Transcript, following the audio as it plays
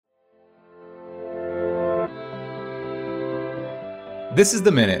This is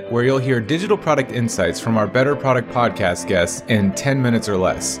The Minute, where you'll hear digital product insights from our Better Product Podcast guests in 10 minutes or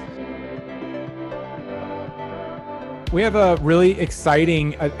less. We have a really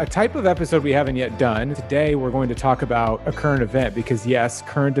exciting, a type of episode we haven't yet done. Today, we're going to talk about a current event because yes,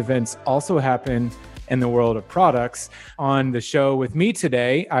 current events also happen in the world of products. On the show with me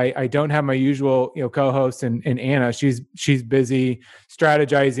today, I don't have my usual co-host in Anna. She's busy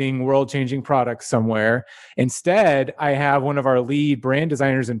strategizing world-changing products somewhere. Instead, I have one of our lead brand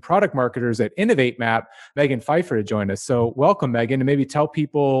designers and product marketers at InnovateMap, Megan Pfeiffer, to join us. So welcome, Megan, and maybe tell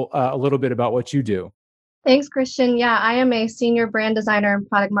people a little bit about what you do. Thanks, Christian. Yeah, I am a senior brand designer and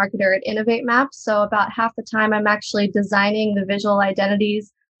product marketer at InnovateMap. So about half the time, I'm actually designing the visual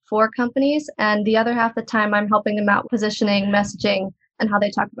identities for companies, and the other half the time I'm helping them out positioning, messaging, and how they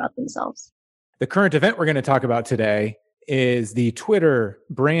talk about themselves. The current event we're going to talk about today is the Twitter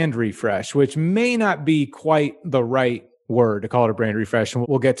brand refresh, which may not be quite the right word to call it a brand refresh, and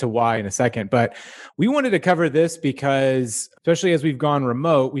we'll get to why in a second. But we wanted to cover this because, especially as we've gone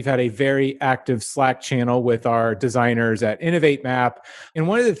remote, we've had a very active Slack channel with our designers at InnovateMap. And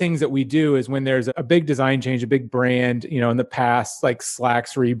one of the things that we do is when there's a big design change, a big brand, in the past, like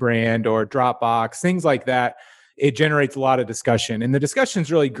Slack's rebrand or Dropbox, things like that, it generates a lot of discussion. And the discussion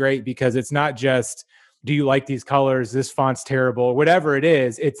is really great because it's not just, do you like these colors? This font's terrible, whatever it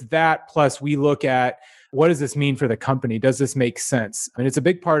is. It's that plus we look at, what does this mean for the company? Does this make sense? And it's a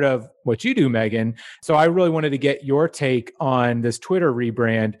big part of what you do, Megan. So I really wanted to get your take on this Twitter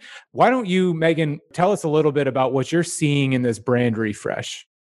rebrand. Why don't you, Megan, tell us a little bit about what you're seeing in this brand refresh?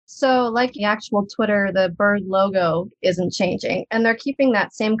 So like the actual Twitter, the bird logo isn't changing, and they're keeping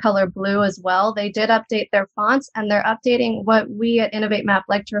that same color blue as well. They did update their fonts, and they're updating what we at InnovateMap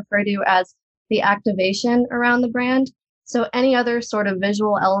like to refer to as the activation around the brand. So any other sort of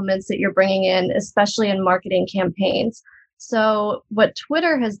visual elements that you're bringing in, especially in marketing campaigns. So what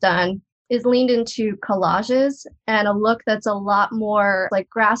Twitter has done is leaned into collages and a look that's a lot more like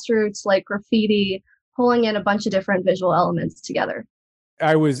grassroots, like graffiti, pulling in a bunch of different visual elements together.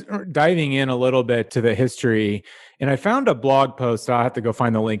 I was diving in a little bit to the history, and I found a blog post, I'll have to go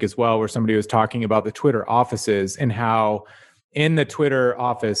find the link as well, where somebody was talking about the Twitter offices and how in the Twitter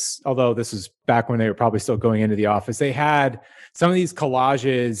office, although this is back when they were probably still going into the office, they had some of these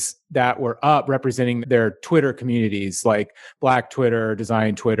collages that were up representing their Twitter communities, like Black Twitter,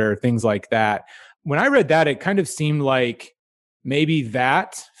 Design Twitter, things like that. When I read that, it kind of seemed like maybe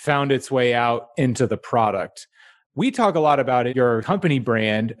that found its way out into the product. We talk a lot about it. Your company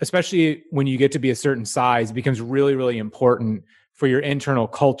brand, especially when you get to be a certain size, becomes really, really important for your internal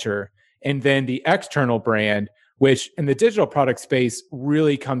culture. And then the external brand, which in the digital product space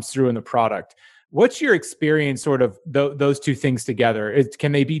really comes through in the product. What's your experience sort of those two things together?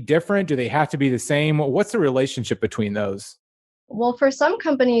 Can they be different? Do they have to be the same? What's the relationship between those? Well, for some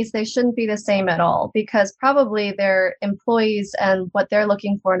companies, they shouldn't be the same at all because probably their employees and what they're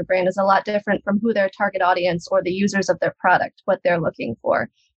looking for in a brand is a lot different from who their target audience or the users of their product, what they're looking for.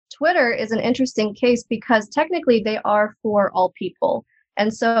 Twitter is an interesting case because technically they are for all people.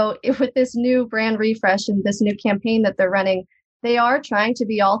 And so with this new brand refresh and this new campaign that they're running, they are trying to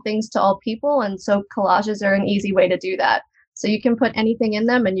be all things to all people. And so collages are an easy way to do that. So you can put anything in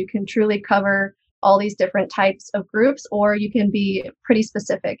them and you can truly cover all these different types of groups, or you can be pretty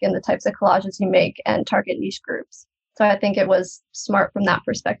specific in the types of collages you make and target niche groups. So I think it was smart from that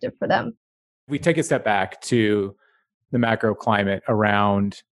perspective for them. We take a step back to the macro climate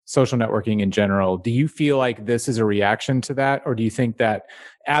around social networking in general. Do you feel like this is a reaction to that? Or do you think that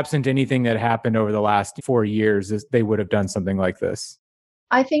absent anything that happened over the last 4 years, they would have done something like this?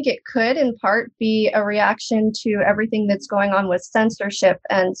 I think it could in part be a reaction to everything that's going on with censorship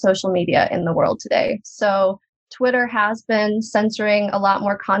and social media in the world today. So Twitter has been censoring a lot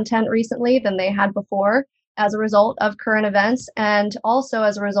more content recently than they had before as a result of current events. And also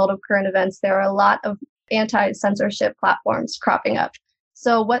as a result of current events, there are a lot of anti-censorship platforms cropping up.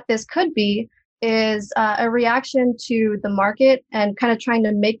 So what this could be is a reaction to the market and kind of trying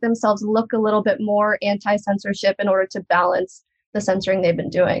to make themselves look a little bit more anti-censorship in order to balance the censoring they've been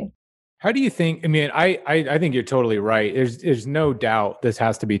doing. How do you think, I think you're totally right. There's no doubt this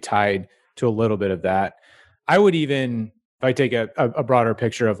has to be tied to a little bit of that. I would even, if I take a broader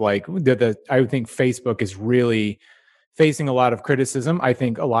picture of like, I would think Facebook is really facing a lot of criticism. I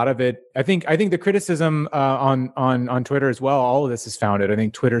think a lot of it, I think the criticism on Twitter as well, all of this is founded. I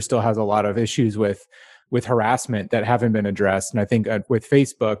think Twitter still has a lot of issues with harassment that haven't been addressed. And I think with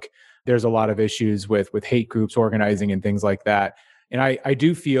Facebook, there's a lot of issues with hate groups organizing and things like that. And I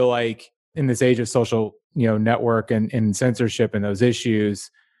do feel like in this age of social network and censorship and those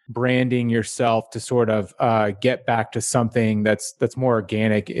issues, branding yourself to sort of get back to something that's more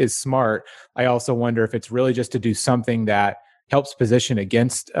organic is smart. I also wonder if it's really just to do something that helps position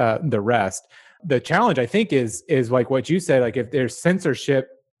against the rest. The challenge, I think, is like what you said, like if there's censorship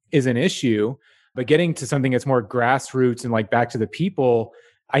is an issue, but getting to something that's more grassroots and like back to the people,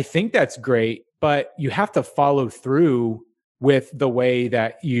 I think that's great, but you have to follow through with the way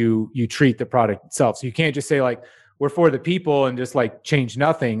that you treat the product itself. So you can't just say like, we're for the people and just like change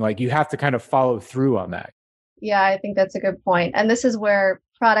nothing. Like you have to kind of follow through on that. Yeah, I think that's a good point. And this is where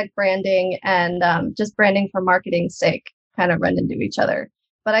product branding and just branding for marketing's sake kind of run into each other.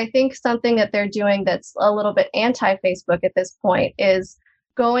 But I think something that they're doing that's a little bit anti-Facebook at this point is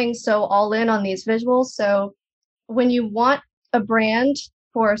going so all in on these visuals. So when you want a brand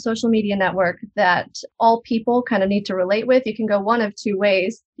for a social media network that all people kind of need to relate with, you can go one of two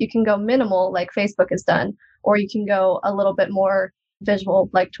ways. You can go minimal like Facebook has done, or you can go a little bit more visual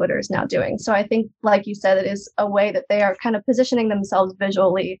like Twitter is now doing. So I think, like you said, it is a way that they are kind of positioning themselves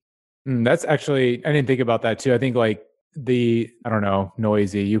visually. That's actually, I didn't think about that too. I think like I don't know,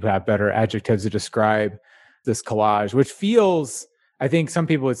 noisy, you have better adjectives to describe this collage, which feels, I think some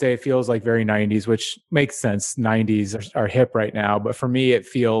people would say it feels like very 90s, which makes sense. 90s are hip right now. But for me, it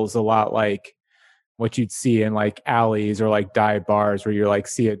feels a lot like what you'd see in like alleys or like dive bars where you like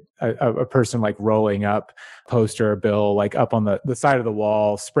see a person like rolling up poster or bill, like up on the side of the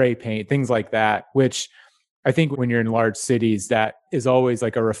wall, spray paint, things like that, which I think when you're in large cities, that is always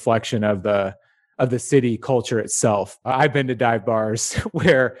like a reflection of the city culture itself. I've been to dive bars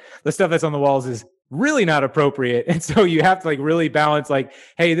where the stuff that's on the walls is really not appropriate. And so you have to like really balance like,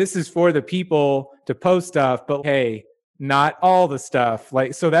 hey, this is for the people to post stuff, but hey, not all the stuff.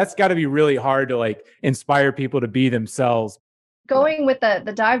 Like, so that's got to be really hard to like inspire people to be themselves. Going with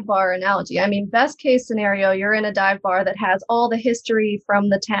the dive bar analogy, I mean, best case scenario, you're in a dive bar that has all the history from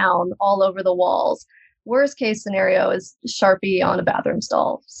the town all over the walls. Worst case scenario is Sharpie on a bathroom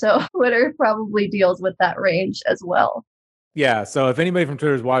stall. So Twitter probably deals with that range as well. Yeah. So if anybody from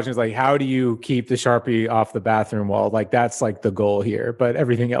Twitter is watching, is like, how do you keep the Sharpie off the bathroom wall? Like that's like the goal here, but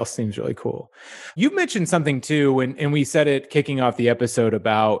everything else seems really cool. You mentioned something too, and we said it kicking off the episode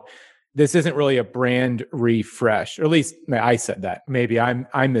about this isn't really a brand refresh, or at least I said that. Maybe I'm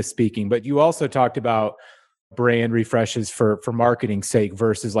misspeaking, but you also talked about brand refreshes for marketing's sake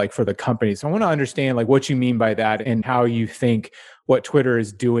versus like for the company. So I want to understand like what you mean by that and how you think what Twitter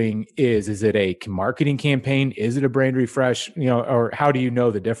is doing is it a marketing campaign? Is it a brand refresh? Or how do you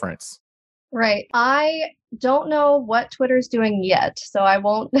know the difference? Right. I don't know what Twitter's doing yet, so I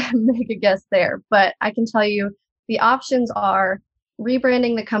won't make a guess there, but I can tell you the options are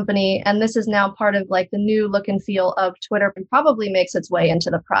rebranding the company, and this is now part of like the new look and feel of Twitter and probably makes its way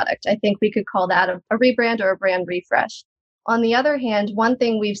into the product. I think we could call that a rebrand or a brand refresh. On the other hand, one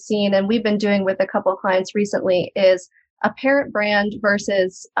thing we've seen and we've been doing with a couple of clients recently is a parent brand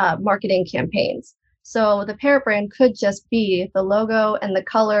versus marketing campaigns. So the parent brand could just be the logo and the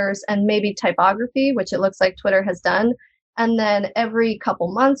colors and maybe typography, which it looks like Twitter has done. And then every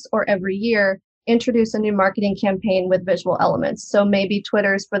couple months or every year, introduce a new marketing campaign with visual elements. So maybe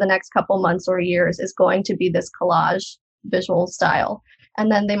Twitter's for the next couple months or years is going to be this collage visual style.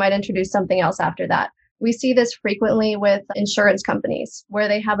 And then they might introduce something else after that. We see this frequently with insurance companies where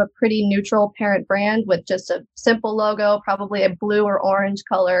they have a pretty neutral parent brand with just a simple logo, probably a blue or orange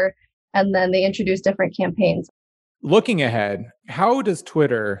color, and then they introduce different campaigns. Looking ahead, how does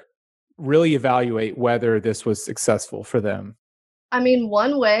Twitter really evaluate whether this was successful for them? I mean,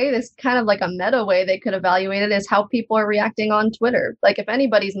 one way, this kind of like a meta way they could evaluate it is how people are reacting on Twitter. Like if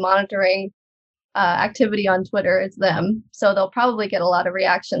anybody's monitoring activity on Twitter, it's them. So they'll probably get a lot of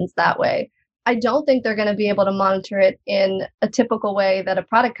reactions that way. I don't think they're going to be able to monitor it in a typical way that a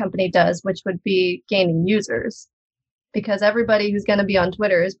product company does, which would be gaining users, because everybody who's going to be on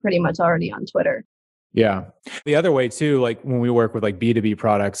Twitter is pretty much already on Twitter. Yeah. The other way too, like when we work with like B2B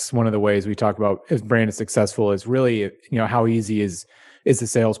products, one of the ways we talk about if brand is successful is really, how easy is the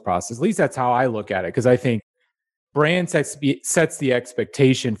sales process. At least that's how I look at it. Cause I think brand sets the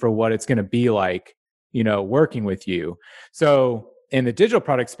expectation for what it's going to be like, working with you. So in the digital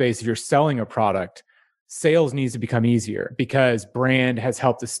product space, if you're selling a product, sales needs to become easier because brand has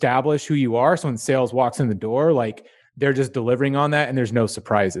helped establish who you are. So when sales walks in the door, like they're just delivering on that and there's no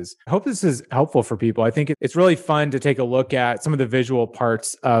surprises. I hope this is helpful for people. I think it's really fun to take a look at some of the visual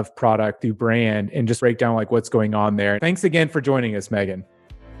parts of product through brand and just break down like what's going on there. Thanks again for joining us, Megan.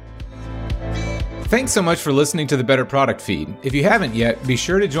 Thanks so much for listening to the Better Product Feed. If you haven't yet, be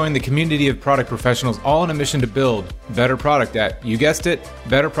sure to join the community of product professionals all on a mission to build better product at, you guessed it,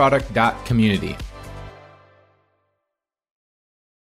 betterproduct.community.